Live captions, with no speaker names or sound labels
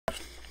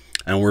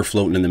and we're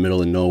floating in the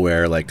middle of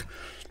nowhere. Like,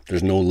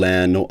 there's no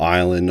land, no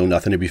island, no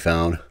nothing to be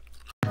found.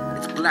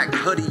 It's Black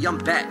Hoody, I'm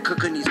back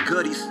cooking these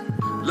goodies.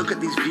 Look at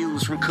these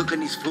views from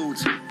cooking these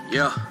foods.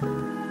 Yeah.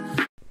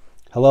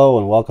 Hello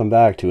and welcome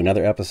back to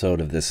another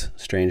episode of this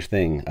strange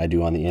thing I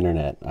do on the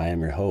internet. I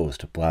am your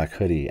host, Black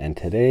Hoody, and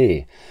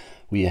today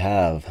we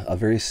have a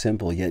very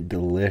simple yet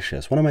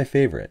delicious, one of my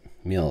favorite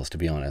meals, to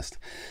be honest.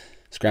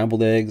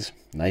 Scrambled eggs,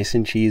 nice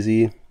and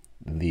cheesy,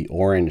 the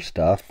orange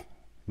stuff,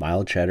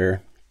 mild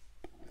cheddar,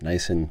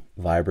 nice and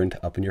vibrant,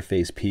 up in your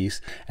face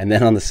piece. And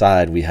then on the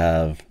side we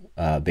have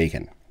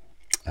bacon.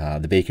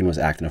 The bacon was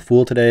acting a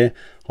fool today.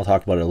 I'll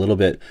talk about it a little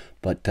bit,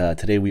 but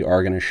today we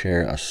are going to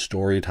share a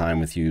story time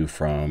with you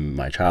from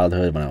my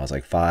childhood when I was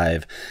like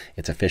 5.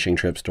 It's a fishing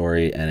trip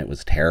story and it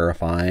was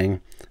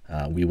terrifying.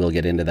 We will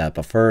get into that,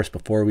 but first,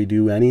 before we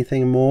do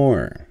anything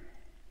more,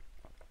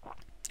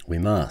 we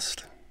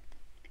must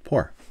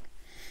pour.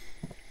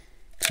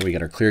 So we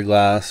got our clear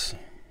glass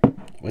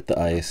with the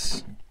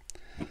ice.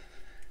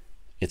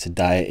 It's a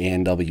Diet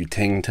A&W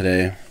Ting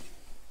today.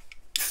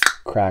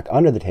 Crack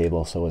under the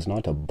table so as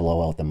not to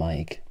blow out the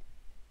mic.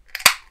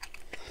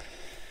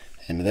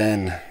 And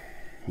then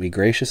we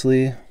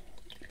graciously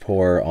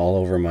pour all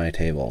over my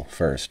table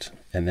first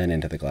and then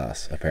into the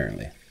glass,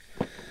 apparently.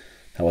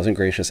 That wasn't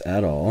gracious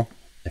at all.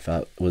 If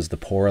that was the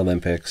pour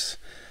Olympics,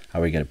 I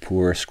would get a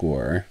pour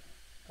score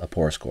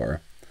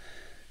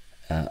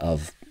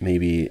of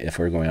maybe, if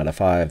we're going out of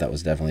 5, that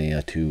was definitely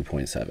a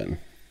 2.7.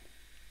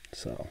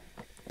 So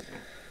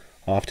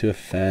off to a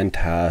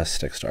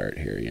fantastic start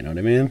here, you know what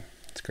I mean?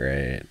 It's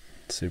great.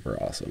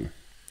 Super awesome.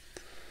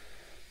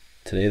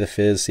 Today the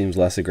fizz seems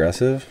less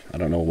aggressive. I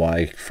don't know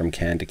why from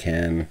can to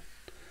can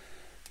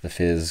the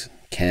fizz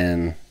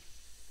can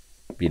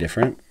be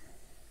different.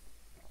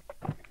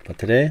 But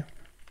today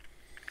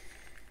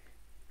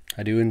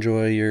I do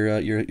enjoy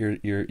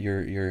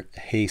your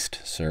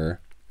haste, sir.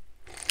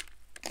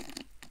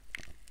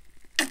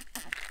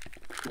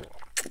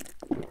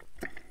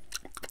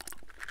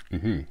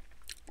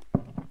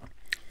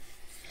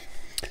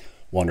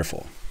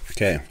 Wonderful.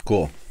 Okay,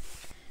 cool.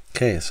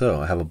 Okay,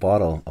 so I have a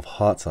bottle of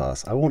hot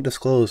sauce. I won't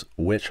disclose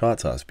which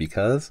hot sauce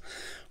because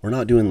we're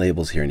not doing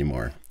labels here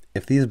anymore.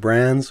 If these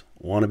brands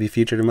want to be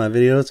featured in my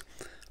videos,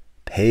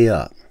 pay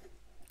up.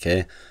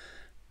 Okay?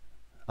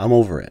 I'm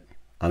over it.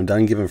 I'm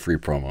done giving free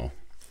promo.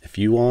 If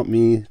you want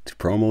me to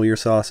promo your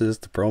sauces,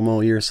 to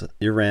promo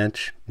your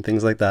ranch, and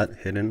things like that,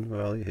 hidden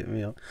value, hit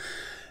me up,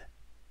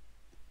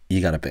 you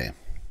gotta pay.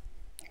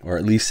 Or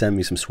at least send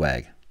me some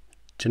swag.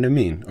 Do you know what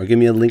I mean? Or give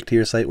me a link to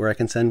your site where I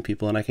can send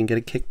people and I can get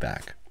a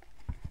kickback.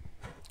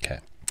 Okay,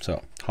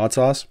 so hot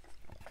sauce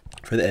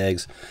for the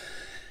eggs,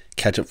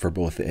 ketchup for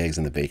both the eggs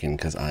and the bacon,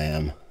 because I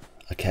am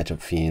a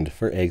ketchup fiend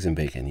for eggs and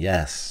bacon.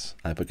 Yes,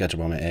 I put ketchup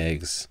on my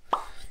eggs.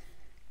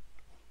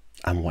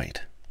 I'm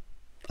white.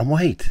 I'm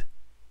white.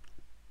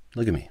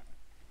 Look at me.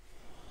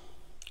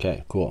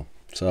 Okay, cool.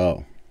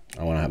 So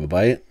I want to have a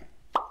bite.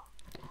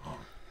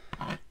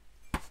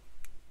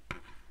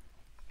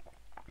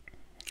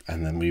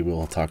 And then we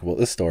will talk about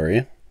this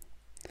story.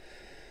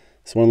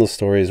 It's one of those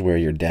stories where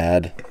your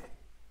dad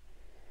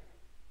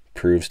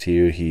proves to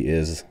you he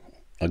is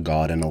a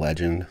god and a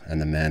legend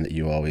and the man that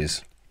you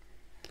always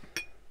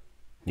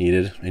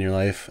needed in your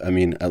life. I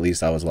mean, at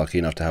least I was lucky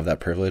enough to have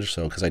that privilege.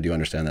 So, because I do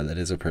understand that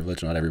is a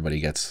privilege. Not everybody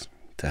gets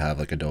to have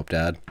like a dope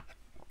dad.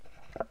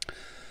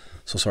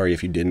 So sorry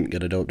if you didn't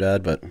get a dope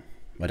dad, but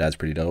my dad's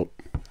pretty dope.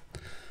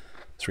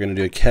 So we're going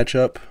to do a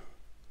ketchup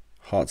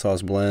hot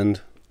sauce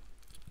blend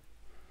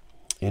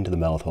into the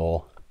mouth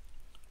hole.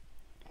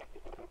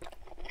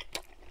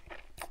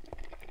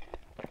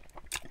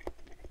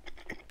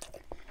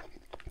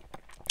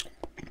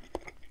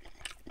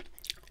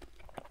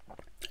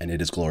 And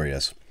it is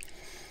glorious.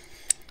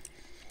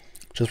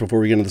 Just before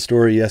we get into the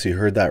story, yes, you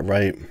heard that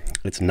right.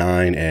 It's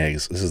 9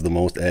 eggs. This is the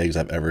most eggs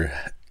I've ever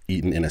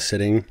eaten in a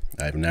sitting.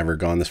 I've never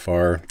gone this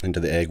far into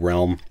the egg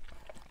realm.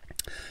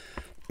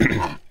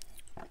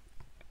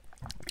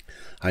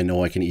 I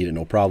know I can eat it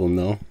no problem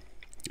though.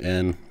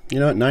 And you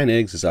know what, 9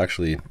 eggs is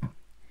actually,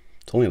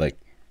 it's only like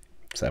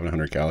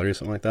 700 calories,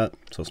 something like that.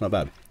 So it's not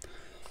bad.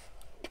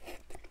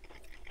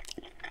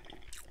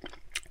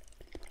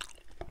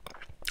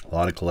 A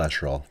lot of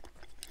cholesterol.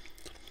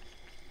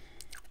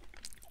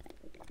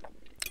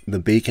 The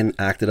bacon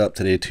acted up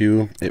today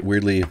too. It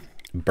weirdly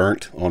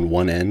burnt on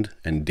one end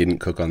and didn't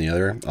cook on the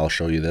other. I'll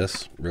show you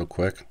this real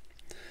quick.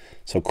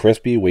 So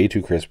crispy, way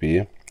too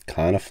crispy,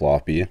 kind of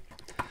floppy.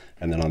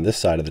 And then on this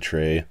side of the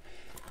tray,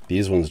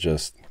 these ones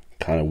just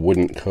kind of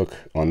wouldn't cook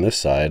on this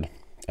side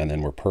and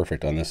then were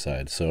perfect on this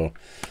side. So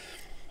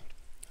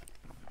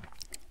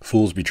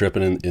fools be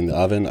tripping in the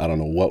oven. I don't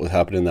know what was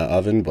happening in that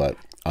oven, but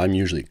I'm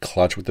usually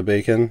clutch with the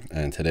bacon,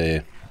 and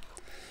today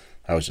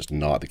that was just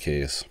not the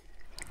case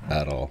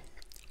at all.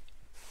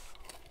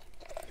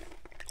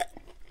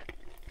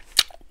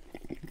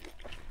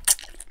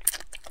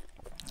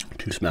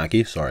 Too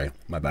smacky, sorry,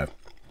 my bad.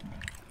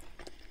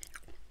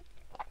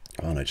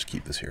 Why don't I just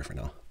keep this here for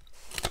now?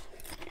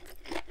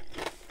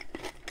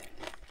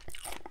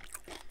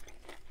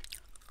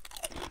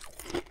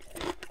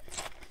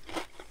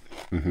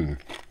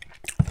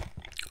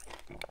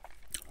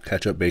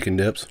 Ketchup bacon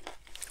dips.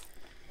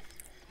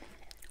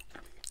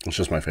 It's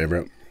just my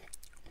favorite.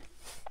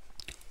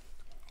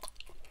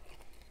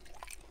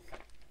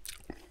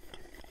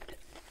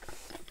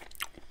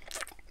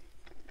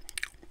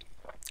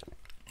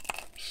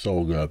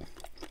 So good.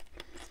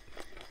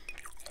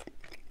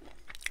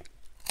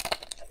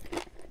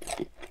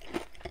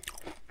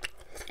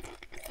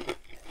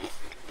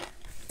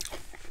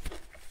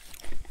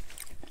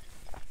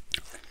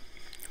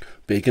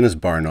 Bacon is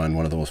bar none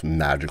one of the most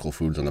magical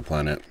foods on the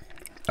planet.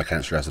 I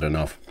can't stress it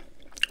enough.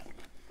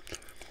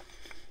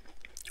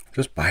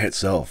 Just by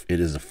itself,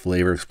 it is a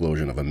flavor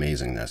explosion of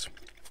amazingness.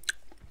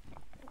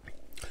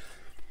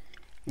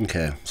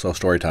 Okay, so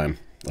story time.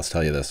 Let's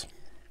tell you this.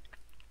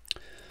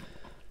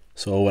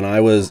 So when I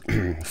was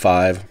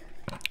 5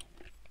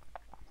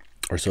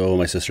 or so,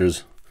 my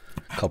sister's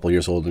a couple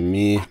years older than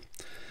me,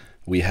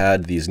 we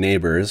had these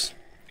neighbors,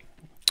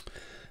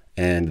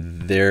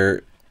 and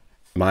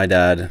my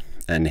dad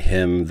and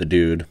him, the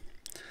dude,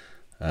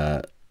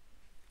 and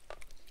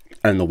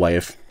the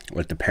wife,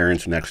 like the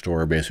parents next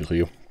door,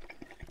 basically.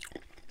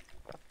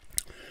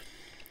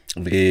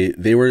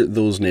 They were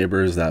those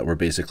neighbors that were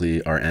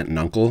basically our aunt and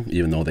uncle,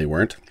 even though they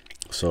weren't.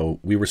 So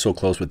we were so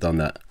close with them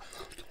that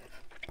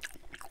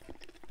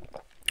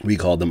we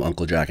called them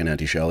Uncle Jack and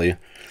Auntie Shelley.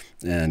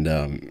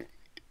 And,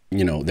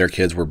 you know, their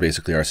kids were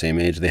basically our same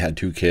age. They had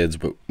 2 kids,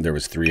 but there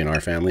was 3 in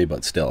our family,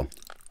 but still.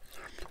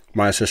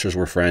 My sisters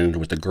were friends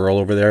with the girl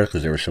over there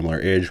because they were similar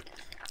age.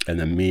 And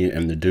then me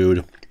and the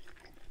dude,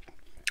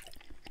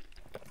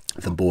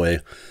 the boy,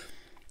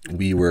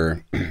 we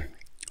were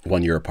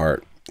 1 year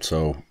apart.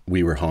 So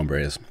we were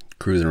hombres,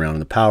 cruising around in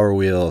the Power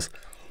Wheels,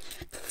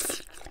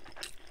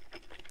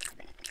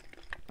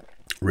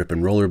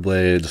 ripping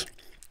rollerblades,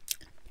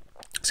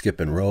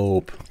 skipping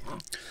rope,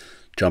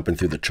 jumping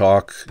through the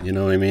chalk, you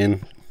know what I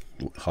mean?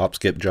 Hop,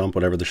 skip, jump,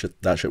 whatever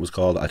that shit was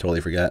called. I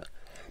totally forget.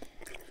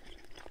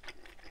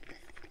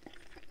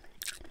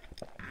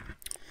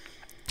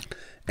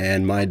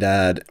 And my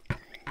dad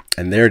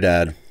and their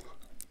dad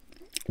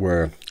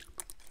were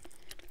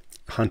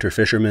hunter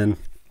fishermen.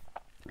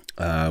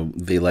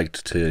 They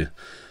liked to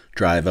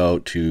drive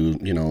out to,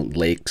 you know,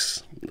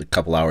 lakes a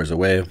couple hours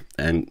away,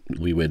 and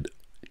we would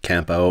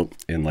camp out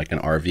in like an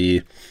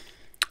RV,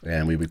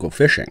 and we would go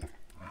fishing.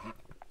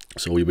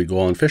 So we would go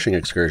on fishing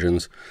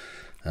excursions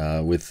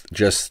with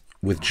just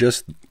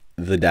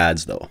the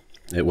dads, though.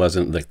 It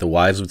wasn't like the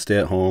wives would stay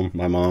at home.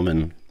 My mom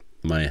and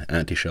my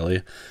Auntie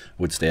Shelley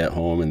would stay at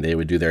home, and they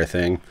would do their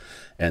thing,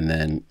 and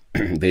then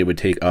they would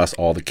take us,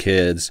 all the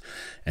kids,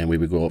 and we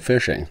would go out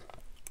fishing.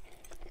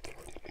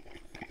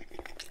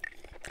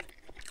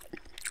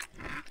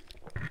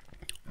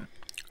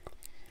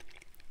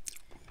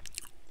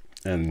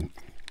 And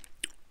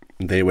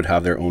they would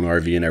have their own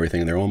RV and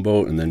everything in their own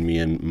boat, and then me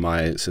and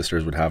my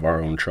sisters would have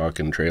our own truck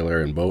and trailer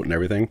and boat and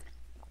everything.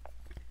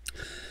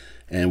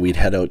 And we'd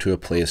head out to a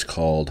place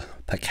called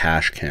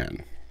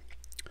Pacashcan.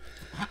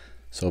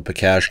 So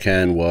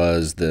Pacashcan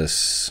was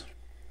this,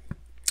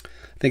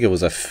 I think it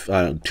was a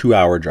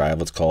 2-hour drive,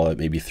 let's call it,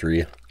 maybe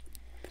 3.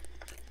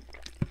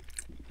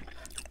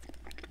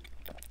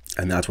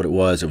 And that's what it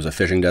was. It was a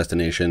fishing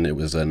destination. It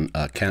was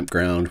a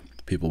campground.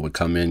 People would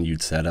come in,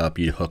 you'd set up,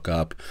 you'd hook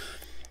up.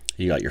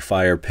 You got your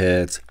fire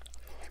pits.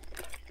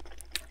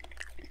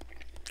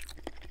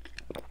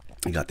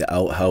 You got the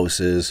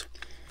outhouses.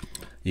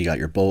 You got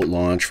your boat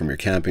launch from your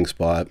camping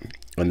spot.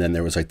 And then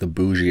there was like the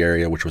bougie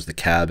area, which was the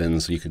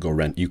cabins. You could go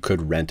rent. You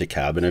could rent a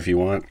cabin if you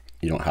want.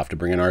 You don't have to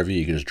bring an RV.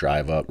 You can just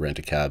drive up, rent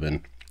a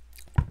cabin,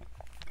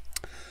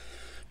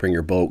 bring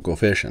your boat, go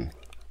fishing.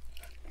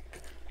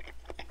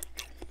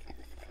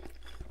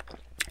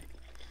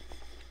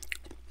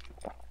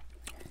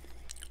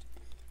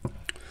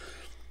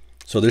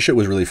 So this shit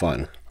was really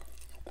fun.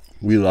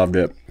 We loved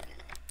it.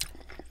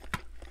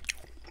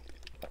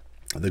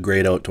 The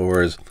great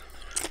outdoors,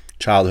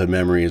 childhood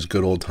memories,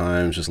 good old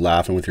times, just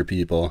laughing with your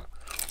people.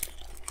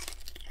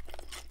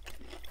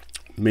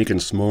 Making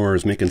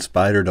s'mores, making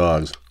spider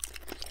dogs.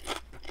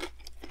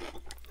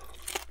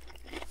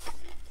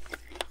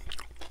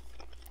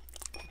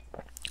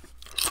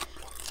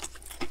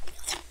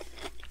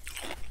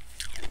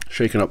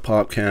 Shaking up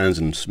pop cans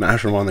and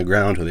smashing them on the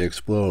ground till they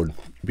explode.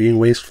 Being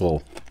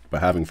wasteful,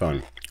 but having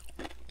fun.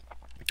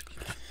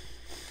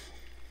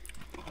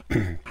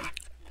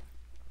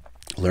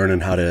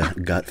 Learning how to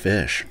gut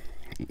fish.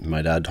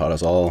 My dad taught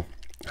us all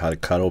how to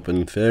cut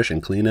open fish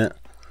and clean it.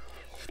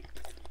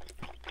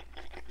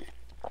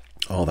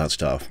 All that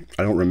stuff.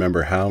 I don't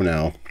remember how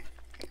now.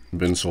 It's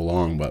been so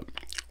long, but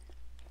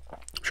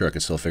I'm sure I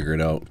could still figure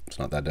it out. It's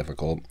not that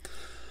difficult.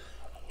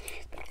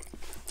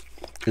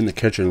 In the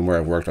kitchen where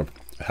I've worked, I've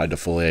had to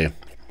fillet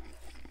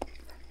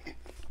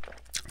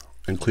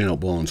and clean out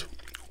bones.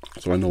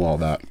 So I know all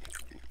that.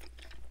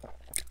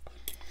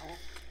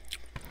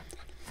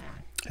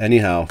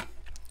 Anyhow,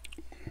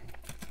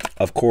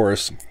 of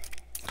course,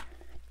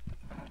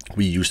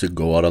 we used to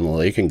go out on the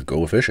lake and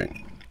go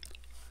fishing.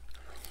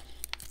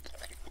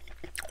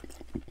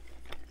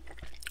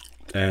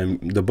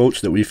 And the boats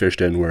that we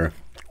fished in were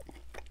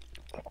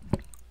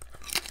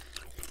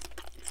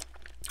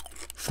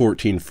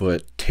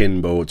 14-foot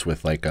tin boats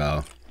with like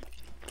a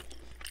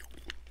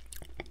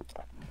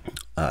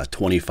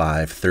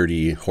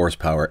 25-30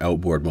 horsepower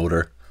outboard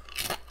motor.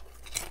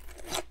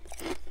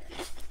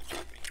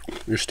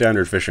 Your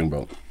standard fishing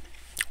boat.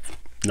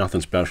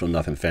 Nothing special,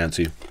 nothing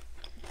fancy.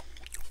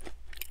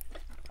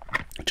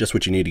 Just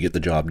what you need to get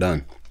the job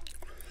done.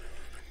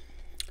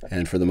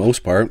 And for the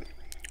most part,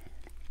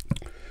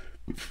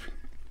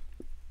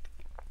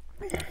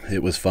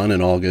 it was fun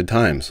and all good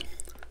times.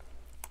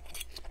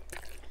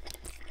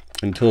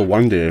 Until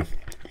one day,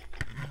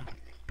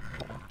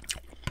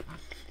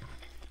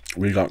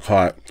 we got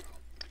caught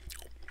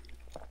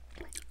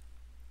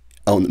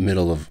out in the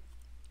middle of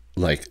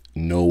like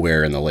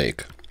nowhere in the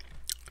lake.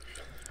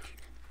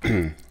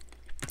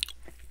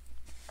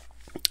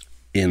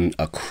 In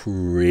a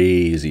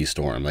crazy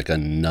storm, like a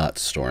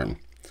nuts storm.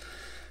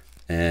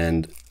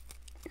 And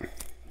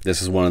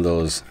this is one of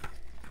those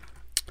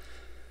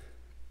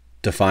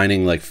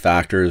defining like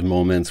factors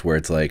moments where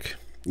it's like,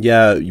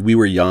 yeah, we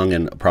were young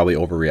and probably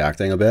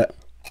overreacting a bit.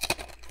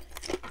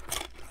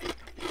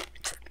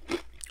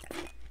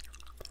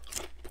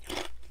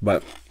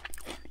 But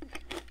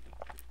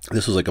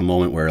this was like a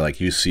moment where like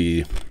you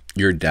see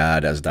your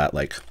dad as that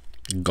like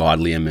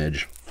godly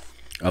image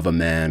of a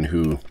man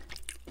who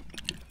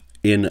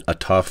in a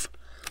tough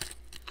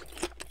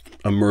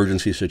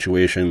emergency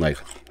situation like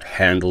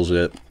handles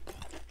it,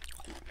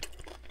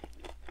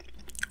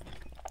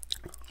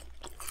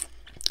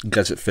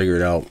 gets it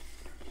figured out,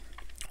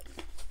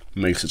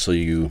 makes it so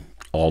you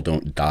all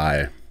don't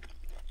die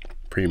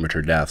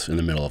premature deaths in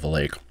the middle of a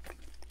lake.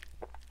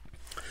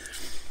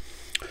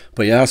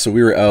 But yeah, so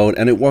we were out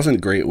and it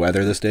wasn't great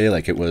weather this day.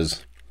 Like it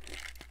was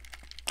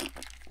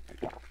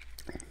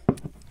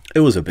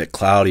a bit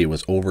cloudy, it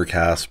was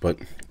overcast, but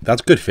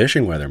that's good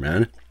fishing weather,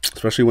 man.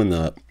 Especially when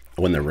the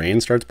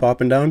rain starts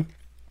popping down.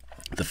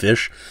 The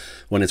fish,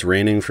 when it's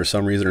raining for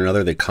some reason or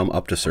another, they come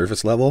up to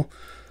surface level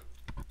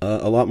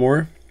a lot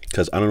more.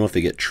 Because I don't know if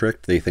they get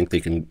tricked. They think they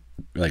can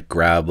like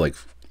grab like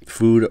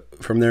food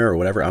from there or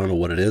whatever. I don't know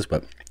what it is,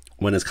 but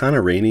when it's kind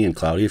of rainy and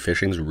cloudy,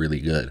 fishing's really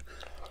good.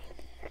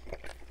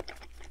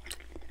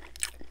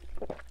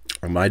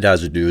 And my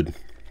dad's a dude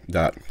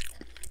that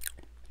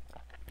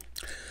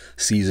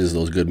seizes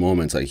those good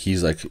moments. Like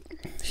he's like,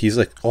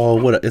 oh,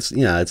 what?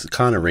 It's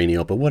kind of rainy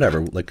out, but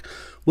whatever. Like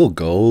we'll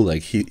go.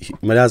 Like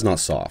my dad's not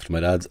soft. My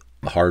dad's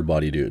a hard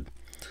body dude.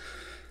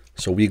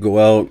 So we go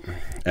out,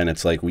 and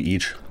it's like we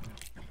each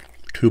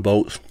 2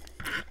 boats,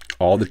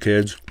 all the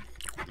kids.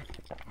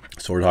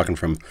 So we're talking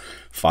from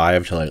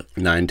 5 to like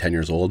 9, 10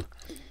 years old.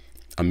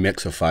 A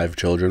mix of 5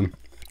 children.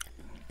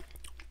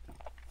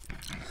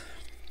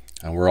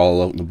 And we're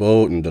all out in the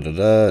boat and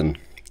da-da-da, and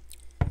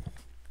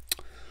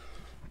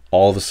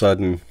all of a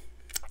sudden,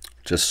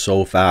 just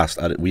so fast,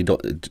 we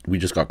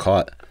just got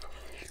caught.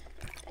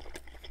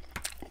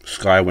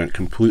 Sky went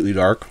completely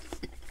dark.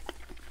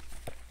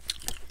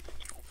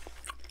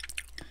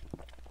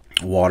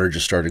 Water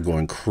just started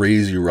going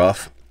crazy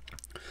rough.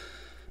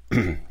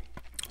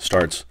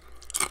 Starts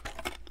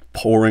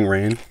pouring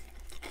rain,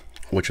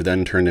 which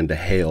then turned into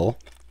hail.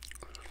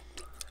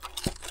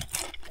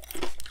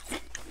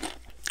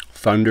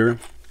 Thunder,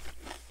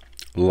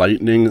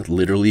 lightning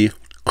literally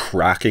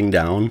cracking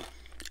down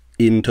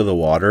into the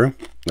water.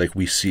 Like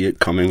we see it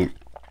coming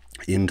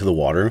into the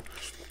water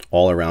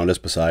all around us,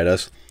 beside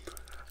us.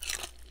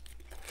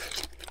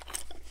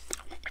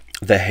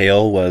 The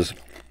hail was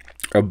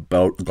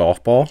about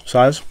golf ball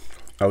size,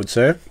 I would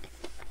say.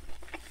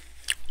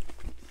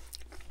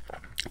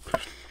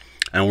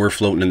 And we're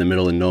floating in the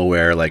middle of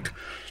nowhere. Like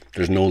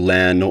there's no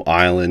land, no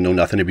island, no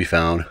nothing to be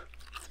found.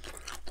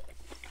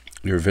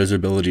 Your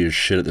visibility is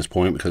shit at this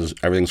point because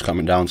everything's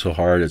coming down so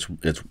hard. It's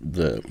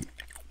the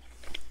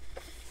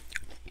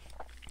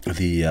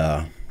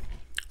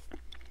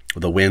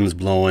wind's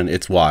blowing.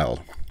 It's wild.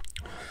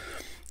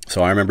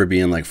 So I remember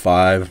being like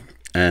 5,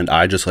 and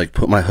I just like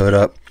put my hood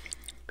up,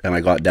 and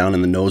I got down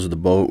in the nose of the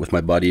boat with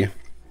my buddy,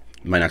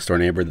 my next door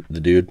neighbor,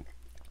 the dude.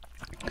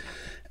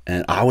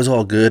 And I was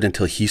all good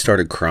until he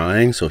started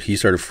crying. So he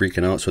started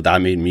freaking out. So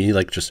that made me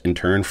like just in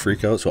turn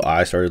freak out. So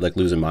I started like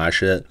losing my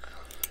shit.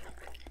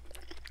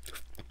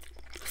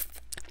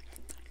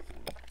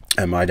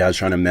 And my dad's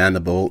trying to man the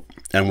boat,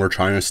 and we're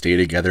trying to stay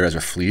together as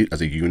a fleet,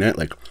 as a unit.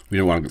 Like we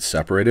didn't want to get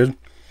separated.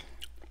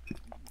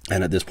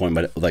 And at this point,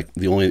 but like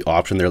the only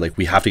option there, like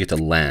we have to get to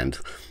land.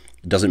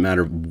 It doesn't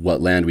matter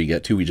what land we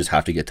get to, we just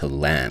have to get to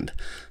land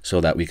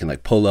so that we can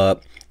like pull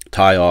up,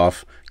 tie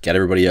off, get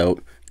everybody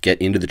out,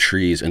 get into the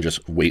trees, and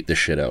just wait the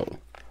shit out.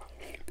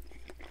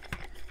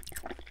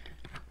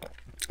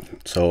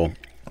 So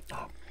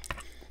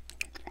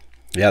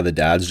yeah, the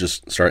dads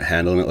just start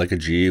handling it like a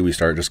G. We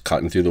start just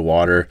cutting through the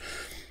water,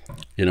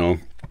 you know.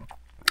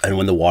 And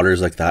when the water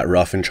is like that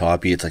rough and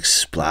choppy, it's like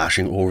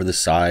splashing over the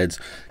sides.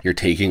 You're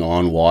taking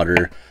on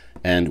water,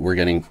 and we're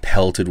getting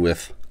pelted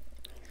with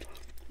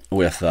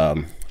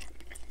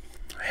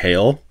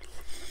hail.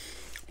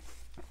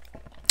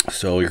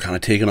 So you're kind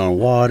of taking on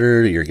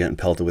water, you're getting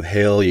pelted with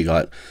hail, you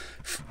got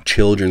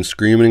children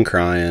screaming and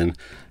crying,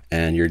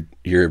 and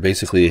you're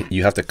basically,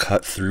 you have to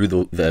cut through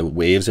the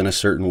waves in a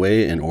certain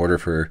way in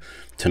order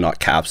to not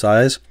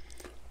capsize.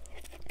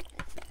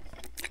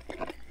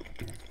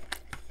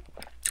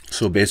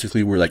 So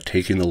basically we're like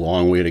taking the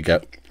long way to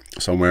get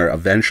somewhere.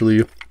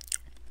 Eventually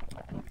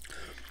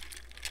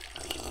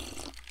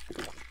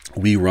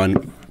we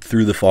run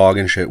through the fog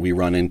and shit, we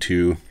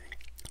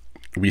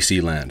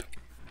see land.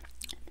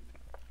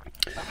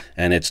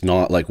 And it's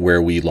not like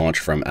where we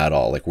launched from at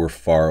all. Like, we're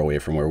far away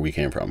from where we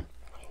came from.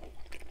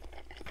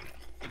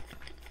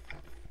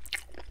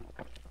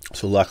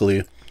 So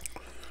luckily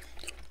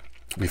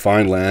we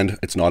find land.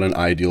 It's not an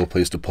ideal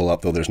place to pull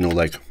up though. There's no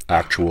like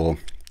actual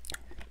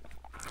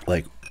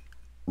like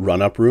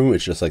run up room.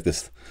 It's just like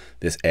this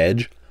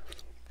edge.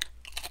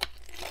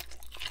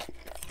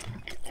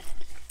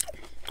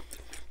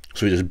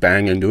 So we just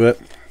bang into it.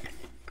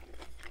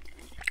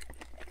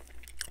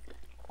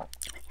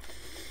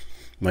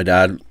 My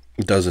dad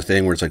does a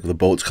thing where it's like the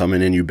boat's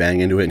coming in, you bang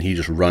into it, and he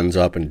just runs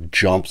up and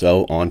jumps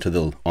out onto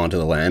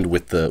the land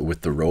with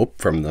the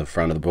rope from the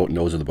front of the boat,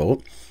 nose of the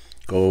boat,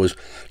 goes,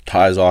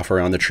 ties off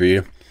around the tree,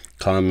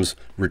 comes,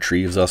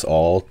 retrieves us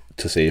all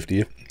to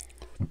safety.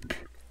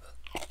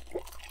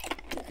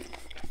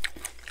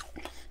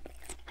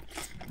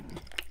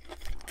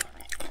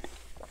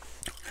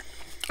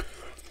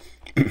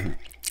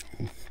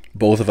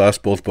 Both of us,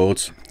 both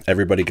boats,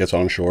 everybody gets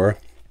on shore,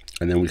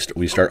 and then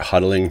we start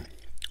huddling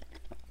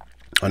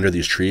under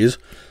these trees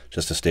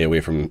just to stay away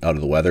from out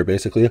of the weather,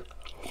 basically.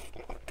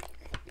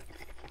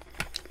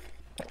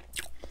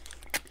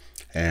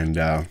 And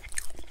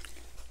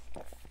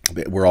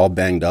we're all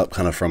banged up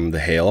kind of from the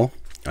hail,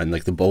 and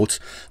like the boats,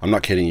 I'm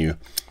not kidding you,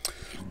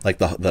 like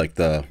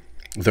the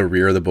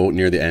rear of the boat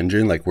near the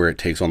engine, like where it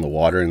takes on the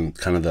water and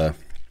kind of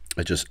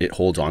it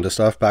holds onto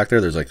stuff back there.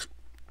 There's like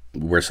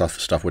where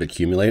stuff would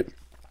accumulate.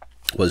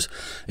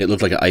 It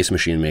looked like an ice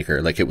machine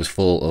maker. Like, it was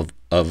full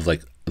of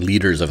like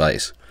liters of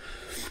ice.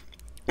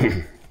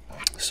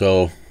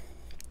 So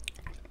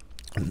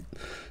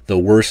the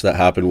worst that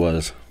happened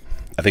was,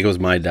 I think it was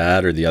my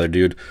dad or the other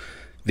dude,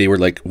 they were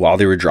like, while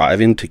they were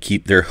driving, to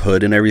keep their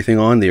hood and everything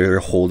on, they were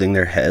holding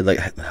their head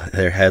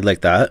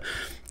like that,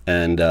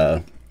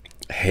 and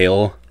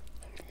hail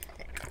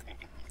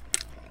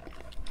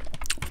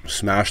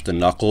smashed the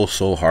knuckle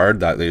so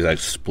hard that they like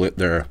split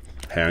their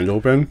hand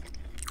open.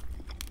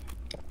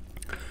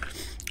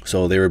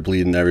 So they were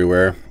bleeding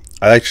everywhere.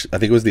 I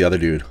think it was the other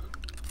dude,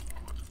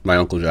 my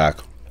Uncle Jack.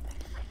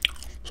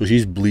 So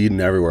he's bleeding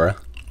everywhere.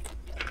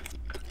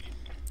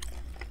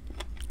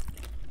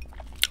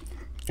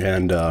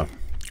 And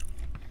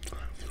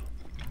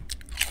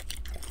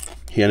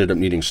he ended up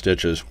needing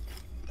stitches.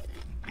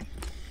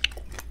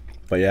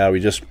 But yeah,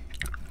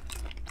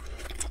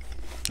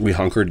 we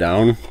hunkered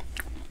down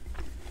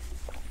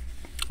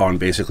on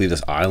basically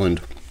this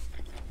island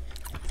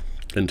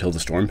until the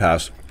storm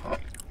passed.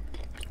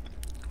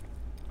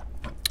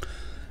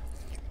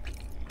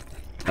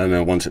 And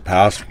then once it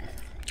passed,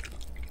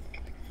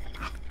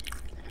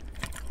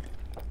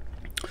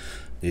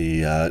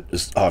 we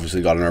just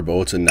obviously got in our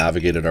boats and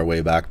navigated our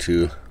way back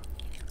to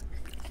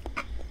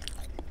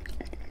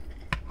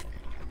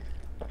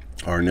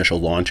our initial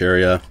launch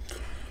area,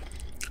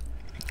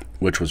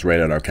 which was right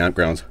at our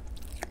campgrounds.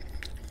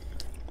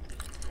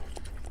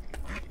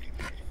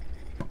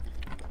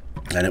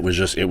 And it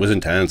was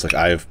intense. Like,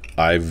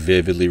 I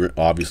vividly,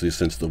 obviously,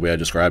 since the way I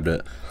described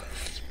it,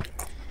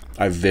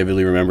 I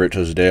vividly remember it to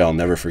this day. I'll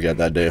never forget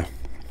that day.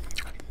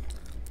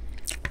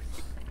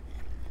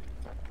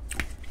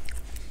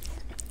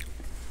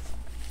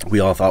 We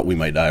all thought we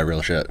might die,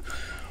 real shit.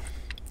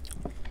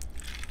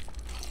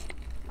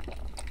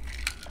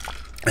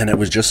 And it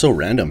was just so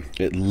random.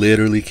 It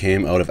literally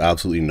came out of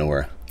absolutely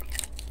nowhere.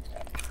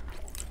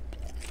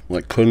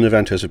 Like, couldn't have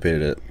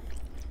anticipated it.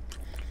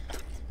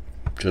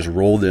 Just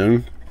rolled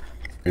in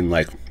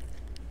like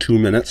 2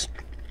 minutes.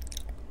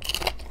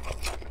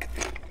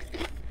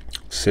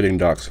 Sitting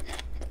ducks.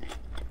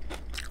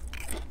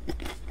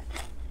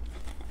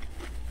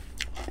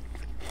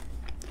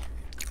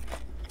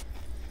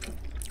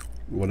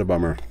 What a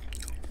bummer.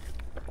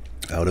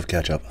 Out of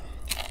ketchup.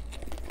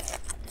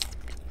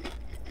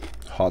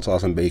 Hot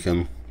sauce and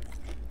bacon,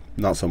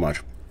 not so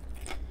much.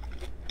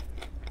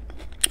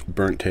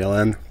 Burnt tail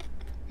end,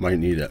 might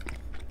need it.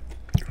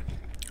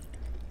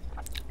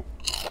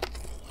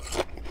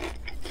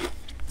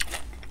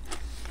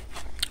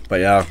 But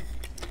yeah,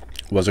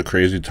 it was a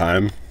crazy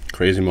time,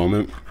 crazy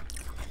moment.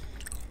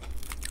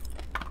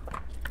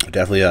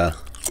 Definitely a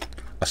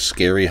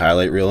scary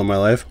highlight reel in my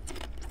life.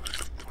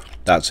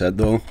 That said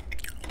though,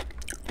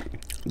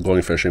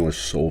 going fishing was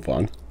so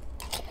fun.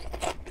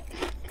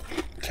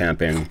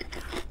 Camping,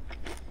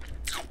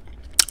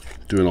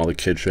 doing all the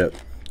kid shit.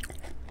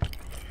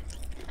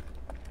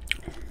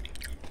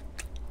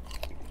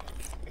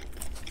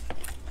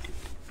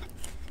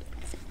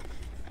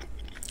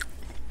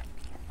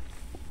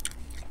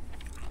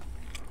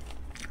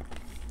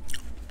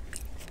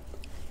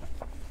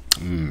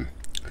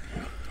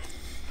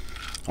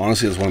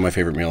 Honestly, it's one of my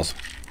favorite meals.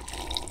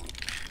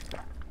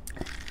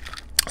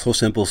 So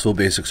simple, so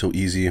basic, so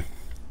easy.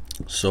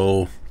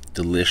 So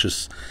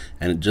delicious,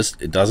 and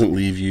it doesn't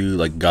leave you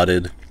like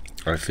gutted.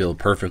 I feel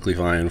perfectly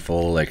fine,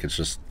 full, like it's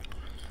just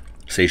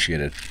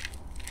satiated.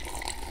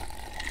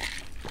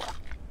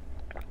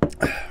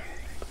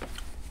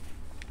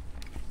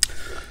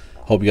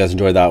 Hope you guys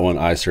enjoyed that one.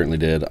 I certainly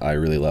did. I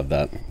really love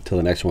that. Till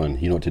the next one,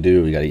 you know what to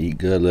do. You got to eat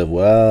good, live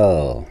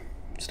well,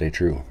 stay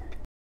true.